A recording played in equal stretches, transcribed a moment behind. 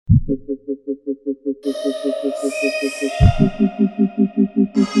Hey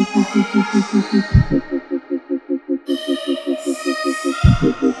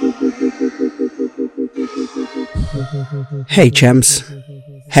champs,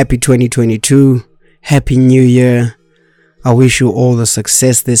 happy 2022, happy new year. I wish you all the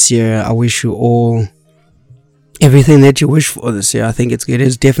success this year. I wish you all everything that you wish for this year. I think it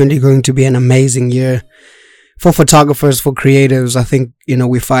is definitely going to be an amazing year for photographers, for creatives. I think,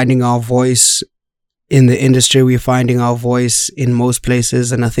 we're finding our voice in the industry. We're finding our voice in most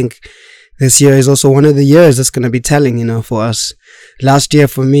places. And I think this year is also one of the years that's going to be telling, for us. Last year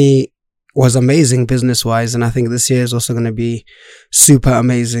for me was amazing business wise. And I think this year is also going to be super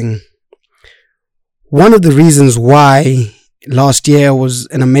amazing. One of the reasons why last year was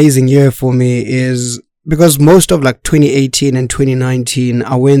an amazing year for me is because most of 2018 and 2019,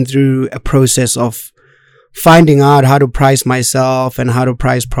 I went through a process of finding out how to price myself and how to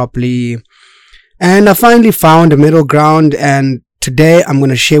price properly. And I finally found a middle ground. And today I'm going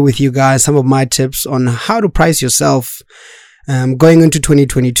to share with you guys some of my tips on how to price yourself going into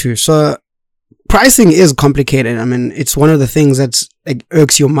 2022. So pricing is complicated. I mean, it's one of the things that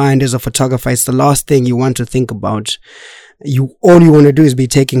irks your mind as a photographer. It's the last thing you want to think about. All you want to do is be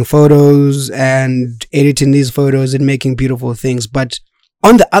taking photos and editing these photos and making beautiful things. But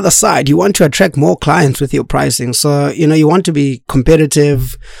on the other side, you want to attract more clients with your pricing. So, you want to be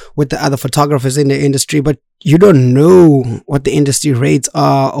competitive with the other photographers in the industry, but you don't know what the industry rates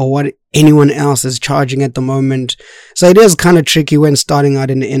are or what anyone else is charging at the moment. So it is kind of tricky when starting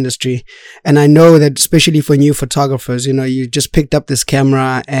out in the industry. And I know that especially for new photographers, you just picked up this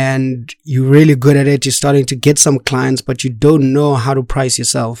camera and you're really good at it. You're starting to get some clients, but you don't know how to price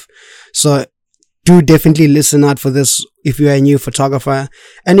yourself. So do definitely listen out for this if you're a new photographer.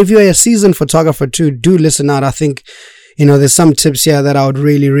 And if you're a seasoned photographer too, do listen out. I think, there's some tips here that I would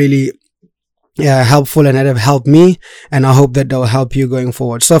really helpful and that have helped me, and I hope that they'll help you going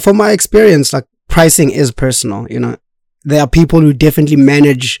forward. So from my experience, pricing is personal. There are people who definitely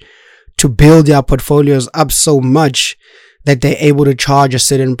manage to build their portfolios up so much that they're able to charge a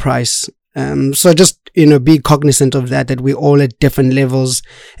certain price. So just, be cognizant of that we're all at different levels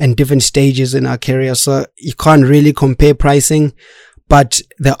and different stages in our career. So you can't really compare pricing, but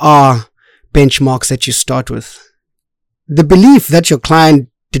there are benchmarks that you start with. The belief that your client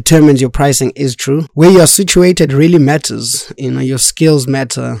determines your pricing is true. Where you're situated really matters. Your skills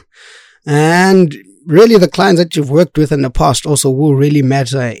matter. And really the clients that you've worked with in the past also will really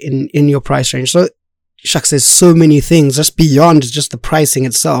matter in your price range. So shucks, there's so many things just beyond just the pricing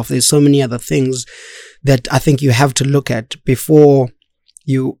itself. There's so many other things that I think you have to look at before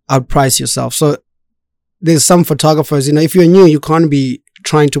you outprice yourself. So there's some photographers, if you're new, you can't be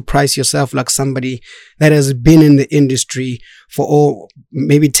trying to price yourself like somebody that has been in the industry for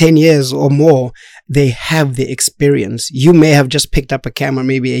maybe 10 years or more. They have the experience. You may have just picked up a camera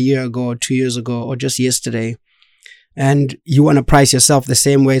maybe a year ago or 2 years ago or just yesterday, and you want to price yourself the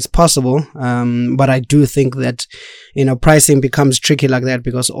same way it's possible. But I do think that, pricing becomes tricky like that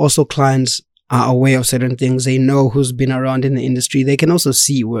because also clients are aware of certain things. They know who's been around in the industry. They can also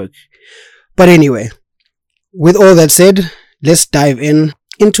see work. But anyway, with all that said, let's dive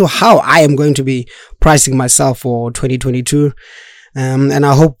into how I am going to be pricing myself for 2022. And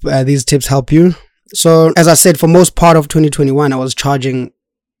I hope these tips help you. So as I said, for most part of 2021, I was charging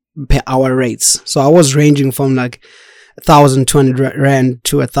per hour rates. So I was ranging from 1,200 Rand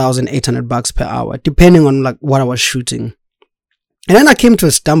to 1,800 bucks per hour, depending on what I was shooting. And then I came to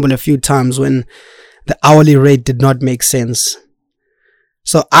a stumble a few times when the hourly rate did not make sense.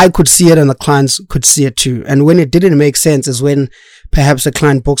 So I could see it and the clients could see it too. And when it didn't make sense is when perhaps a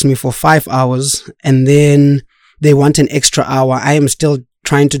client books me for 5 hours and then they want an extra hour. I am still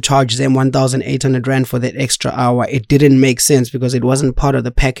trying to charge them 1,800 Rand for that extra hour. It didn't make sense because it wasn't part of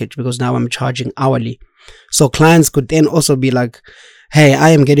the package, because now I'm charging hourly. So clients could then also be like, hey, I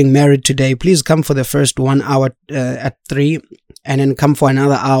am getting married today. Please come for the first 1 hour at 3 and then come for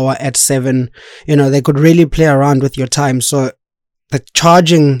another hour at 7. They could really play around with your time. So the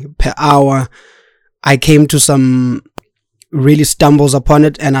charging per hour, I came to some really stumbles upon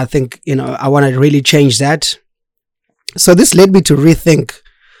it. And I think, I want to really change that. So this led me to rethink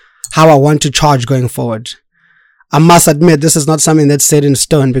how I want to charge going forward. I must admit, this is not something that's set in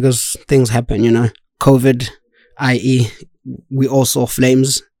stone because things happen, COVID, i.e. we all saw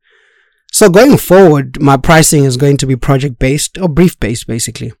flames. So going forward, my pricing is going to be project-based or brief-based,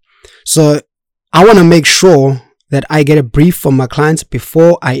 basically. So I want to make sure that I get a brief from my clients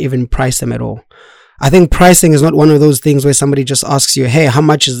before I even price them at all. I think pricing is not one of those things where somebody just asks you, hey, how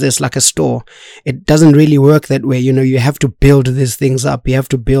much is this, like a store? It doesn't really work that way. You have to build these things up. You have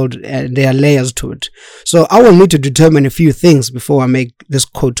to build, there are layers to it. So I will need to determine a few things before I make this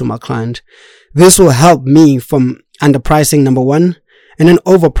quote to my client. This will help me from underpricing, number one, and then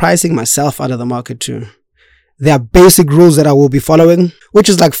overpricing myself out of the market too. There are basic rules that I will be following, which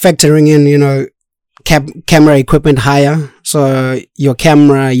is like factoring in, camera equipment hire. So your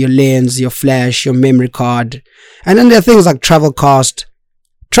camera, your lens, your flash, your memory card. And then there are things like travel cost.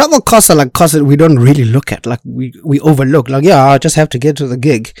 Travel costs are like costs that we don't really look at, like we overlook. Like, yeah, I just have to get to the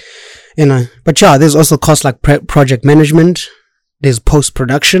gig, But yeah, there's also costs like project management. There's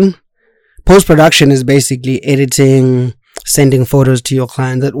post-production. Post-production is basically editing, sending photos to your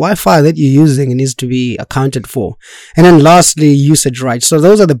client. That Wi-Fi that you're using needs to be accounted for. And then lastly, usage rights. So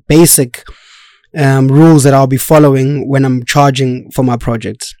those are the basic rules that I'll be following when I'm charging for my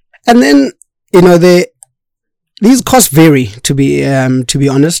projects. And then, these costs vary, to be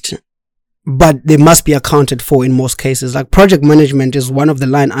honest, but they must be accounted for in most cases. Like project management is one of the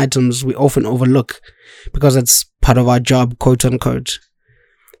line items we often overlook because it's part of our job, quote unquote.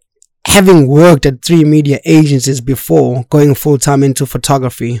 Having worked at 3 media agencies before going full-time into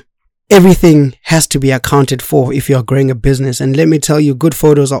photography, everything has to be accounted for if you're growing a business. And let me tell you, good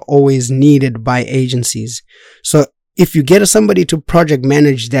photos are always needed by agencies. So if you get somebody to project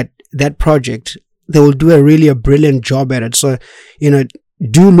manage that project, they will do a brilliant job at it. So,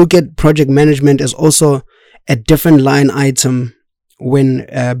 do look at project management as also a different line item when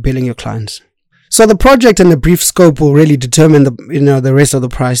billing your clients. So the project and the brief scope will really determine the rest of the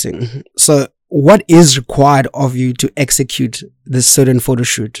pricing. So what is required of you to execute this certain photo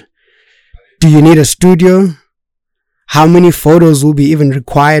shoot? Do you need a studio? How many photos will be even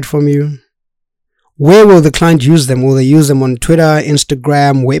required from you? Where will the client use them? Will they use them on Twitter,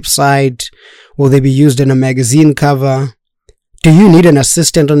 Instagram, website? Will they be used in a magazine cover? Do you need an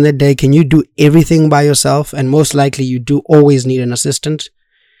assistant on that day? Can you do everything by yourself? And most likely you do always need an assistant.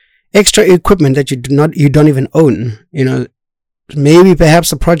 Extra equipment that you don't even own. Maybe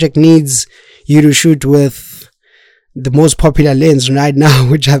perhaps a project needs you to shoot with the most popular lens right now,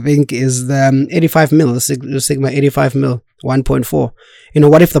 which I think is the 85mm, the Sigma 85mm 1.4.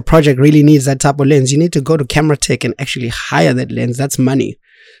 What if the project really needs that type of lens? You need to go to Camera Tech and actually hire that lens. That's money.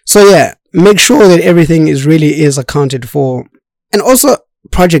 So yeah, make sure that everything is accounted for. And also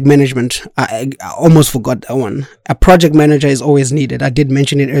project management. I almost forgot that one. A project manager is always needed. I did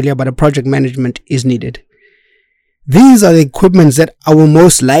mention it earlier, but a project management is needed. These are the equipments that I will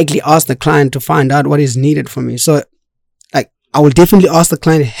most likely ask the client to find out what is needed for me. So I will definitely ask the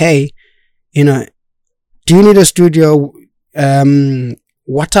client, hey, do you need a studio?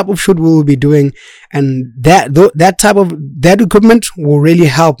 What type of shoot will we be doing? And that type of equipment will really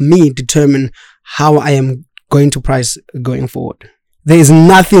help me determine how I am going to price going forward. There is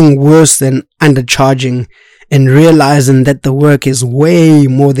nothing worse than undercharging and realizing that the work is way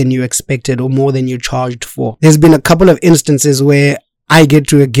more than you expected or more than you charged for. There's been a couple of instances where I get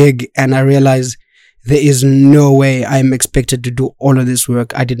to a gig and I realize there is no way I'm expected to do all of this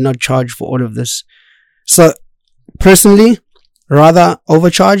work. I did not charge for all of this. So personally, rather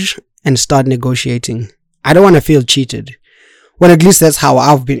overcharge and start negotiating. I don't want to feel cheated. Well, at least that's how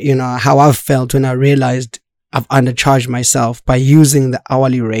I've been, how I've felt when I realized I've undercharged myself by using the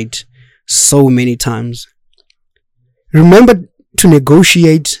hourly rate so many times. Remember to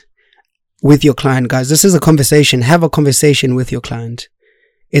negotiate with your client, guys. This is a conversation. Have a conversation with your client.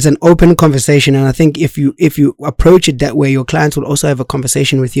 It's an open conversation, and I think if you approach it that way, your clients will also have a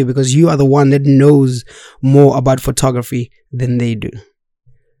conversation with you because you are the one that knows more about photography than they do.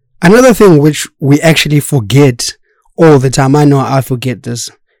 Another thing which we actually forget all the time, I know I forget this,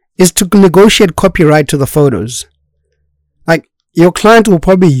 is to negotiate copyright to the photos. Like, your client will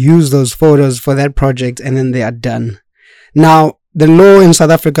probably use those photos for that project and then they are done. Now, the law in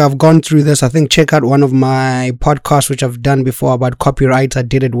South Africa, I've gone through this. I think check out one of my podcasts which I've done before about copyright. I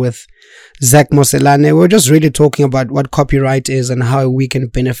did it with Zach Moselane. We're just really talking about what copyright is and how we can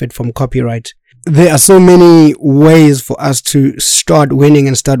benefit from copyright. There are so many ways for us to start winning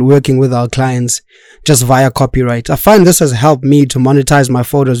and start working with our clients just via copyright. I find this has helped me to monetize my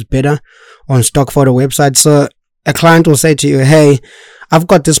photos better on stock photo websites. So a client will say to you, hey, I've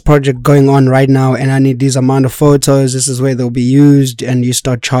got this project going on right now and I need this amount of photos. This is where they'll be used, and you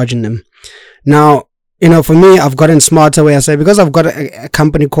start charging them. Now, for me, I've gotten smarter where I say, because I've got a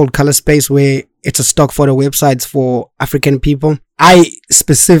company called Color Space where it's a stock photo website for African people. I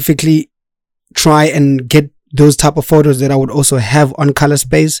specifically try and get those type of photos that I would also have on Color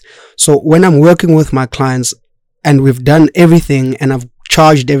Space. So when I'm working with my clients and we've done everything and I've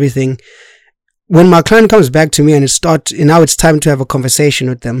charged everything, when my client comes back to me and now it's time to have a conversation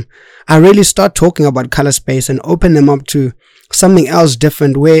with them, I really start talking about color space and open them up to something else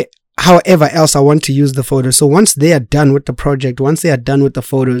different, where however else I want to use the photos. So once they are done with the project, once they are done with the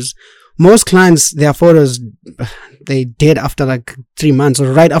photos, most clients, their photos, they dead after like 3 months,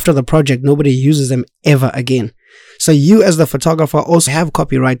 or right after the project. Nobody uses them ever again. So you as the photographer also have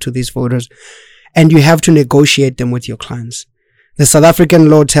copyright to these photos, and you have to negotiate them with your clients. The South African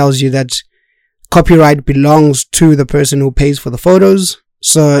law tells you that copyright belongs to the person who pays for the photos.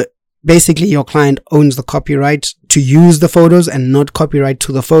 So basically your client owns the copyright to use the photos and not copyright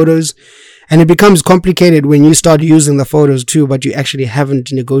to the photos. And it becomes complicated when you start using the photos too, but you actually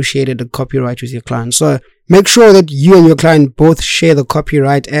haven't negotiated the copyright with your client. So make sure that you and your client both share the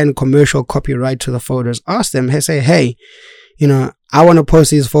copyright and commercial copyright to the photos. Ask them, hey, I want to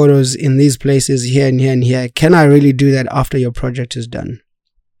post these photos in these places, here and here and here. Can I really do that after your project is done?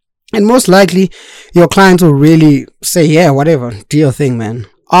 And most likely your client will really say, yeah, whatever, do your thing, man.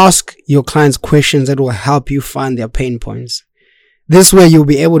 Ask your clients questions that will help you find their pain points. This way you'll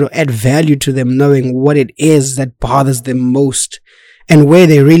be able to add value to them, knowing what it is that bothers them most and where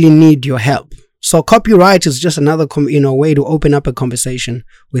they really need your help. So copyright is just another way to open up a conversation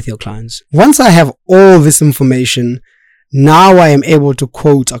with your clients. Once I have all this information, now I am able to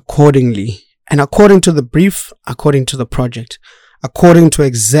quote accordingly, and according to the brief, according to the project, according to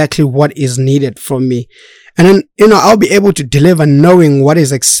exactly what is needed from me. And then, I'll be able to deliver knowing what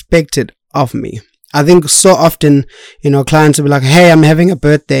is expected of me. I think so often, clients will be like, hey, I'm having a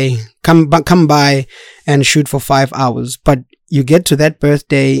birthday. Come by and shoot for 5 hours. But you get to that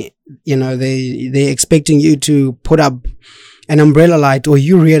birthday, they're expecting you to put up an umbrella light, or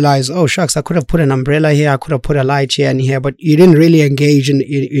you realize, oh shucks, I could have put an umbrella here, I could have put a light here and here, but you didn't really engage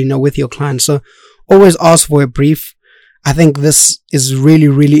with your client. So always ask for a brief. I think this is really,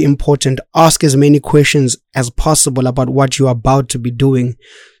 really important. Ask as many questions as possible about what you're about to be doing,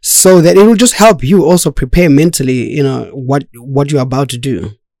 so that it will just help you also prepare mentally, what you're about to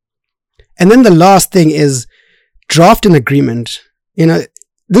do. And then the last thing is draft an agreement.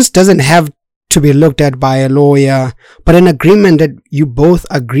 This doesn't have to be looked at by a lawyer, but an agreement that you both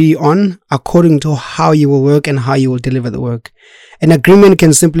agree on according to how you will work and how you will deliver the work. An agreement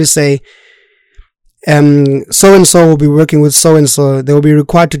can simply say, so-and-so will be working with so-and-so. They will be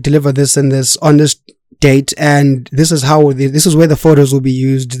required to deliver this and this on this date, and this is where the photos will be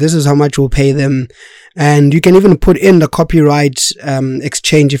used. This is how much we'll pay them. And you can even put in the copyright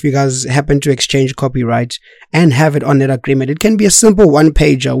exchange if you guys happen to exchange copyright, and have it on that agreement. It can be a simple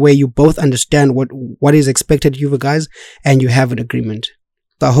one-pager where you both understand what is expected of you guys, and you have an agreement.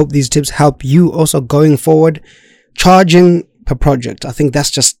 So I hope these tips help you also going forward. Charging per project, I think that's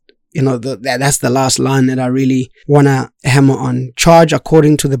just that's the last line that I really want to hammer on. Charge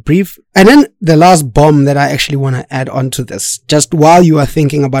according to the brief. And then the last bomb that I actually want to add on to this, just while you are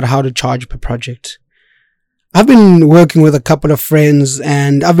thinking about how to charge per project. I've been working with a couple of friends,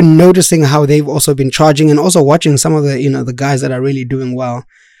 and I've been noticing how they've also been charging, and also watching some of the, the guys that are really doing well.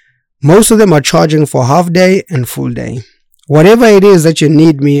 Most of them are charging for half day and full day. Whatever it is that you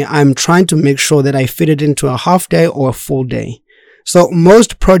need me, I'm trying to make sure that I fit it into a half day or a full day. So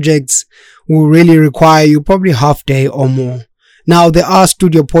most projects will really require you probably half day or more. Now there are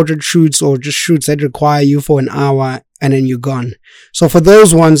studio portrait shoots or just shoots that require you for an hour and then you're gone. So for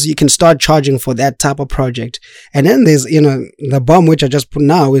those ones, you can start charging for that type of project. And then there's, the bomb which I just put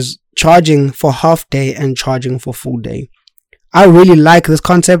now is charging for half day and charging for full day. I really like this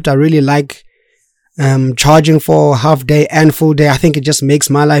concept. I really like charging for half day and full day. I think it just makes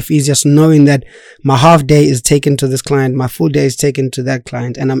my life easier, so knowing that my half day is taken to this client, my full day is taken to that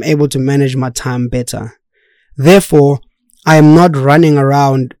client, and I'm able to manage my time better. Therefore, I am not running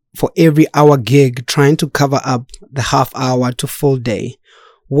around for every hour gig trying to cover up the half hour to full day.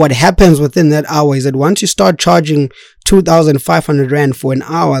 What happens within that hour is that once you start charging 2,500 Rand for an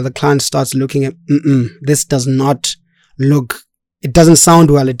hour, the client starts looking at, this does not look, it doesn't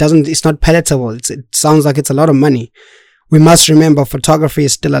sound well. It's not palatable. It sounds like it's a lot of money. We must remember photography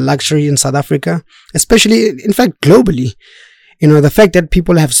is still a luxury in South Africa, especially, in fact, globally. The fact that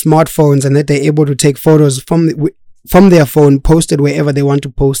people have smartphones and that they're able to take photos from their phone, post it wherever they want to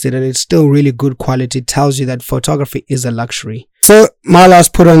post it, and it's still really good quality, tells you that photography is a luxury. So my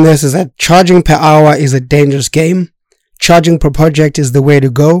last put on this is that charging per hour is a dangerous game. Charging per project is the way to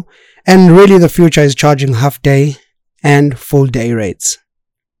go. And really the future is charging half day and full day rates.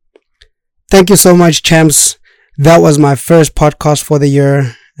 Thank you so much, champs. That was my first podcast for the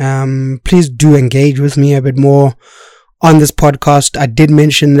year. Please do engage with me a bit more on this podcast. I did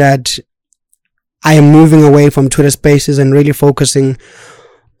mention that I am moving away from Twitter Spaces and really focusing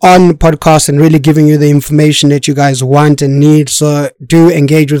on podcasts and really giving you the information that you guys want and need. So do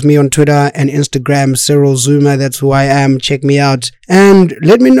engage with me on Twitter and Instagram, Cyril Zuma. That's who I am. Check me out and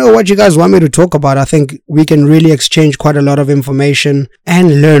let me know what you guys want me to talk about. I think we can really exchange quite a lot of information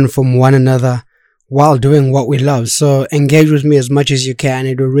and learn from one another while doing what we love. So engage with me as much as you can.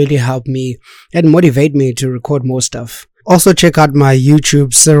 It will really help me and motivate me to record more stuff. Also check out my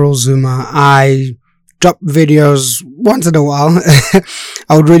YouTube, Cyril Zuma. I drop videos once in a while.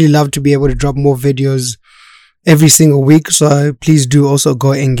 I would really love to be able to drop more videos every single week. So please do also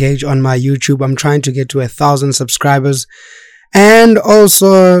go engage on my YouTube. I'm trying to get to 1,000 subscribers. And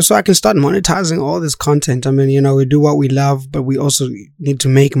also so I can start monetizing all this content. I mean, we do what we love, but we also need to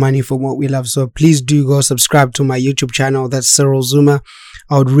make money from what we love. So please do go subscribe to my YouTube channel. That's Cyril Zuma.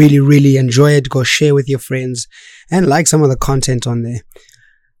 I would really, really enjoy it. Go share with your friends and like some of the content on there.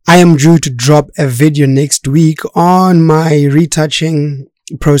 I am due to drop a video next week on my retouching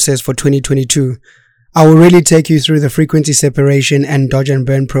process for 2022. I will really take you through the frequency separation and dodge and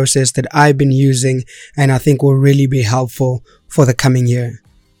burn process that I've been using and I think will really be helpful for the coming year.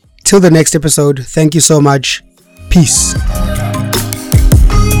 Till the next episode, thank you so much. Peace.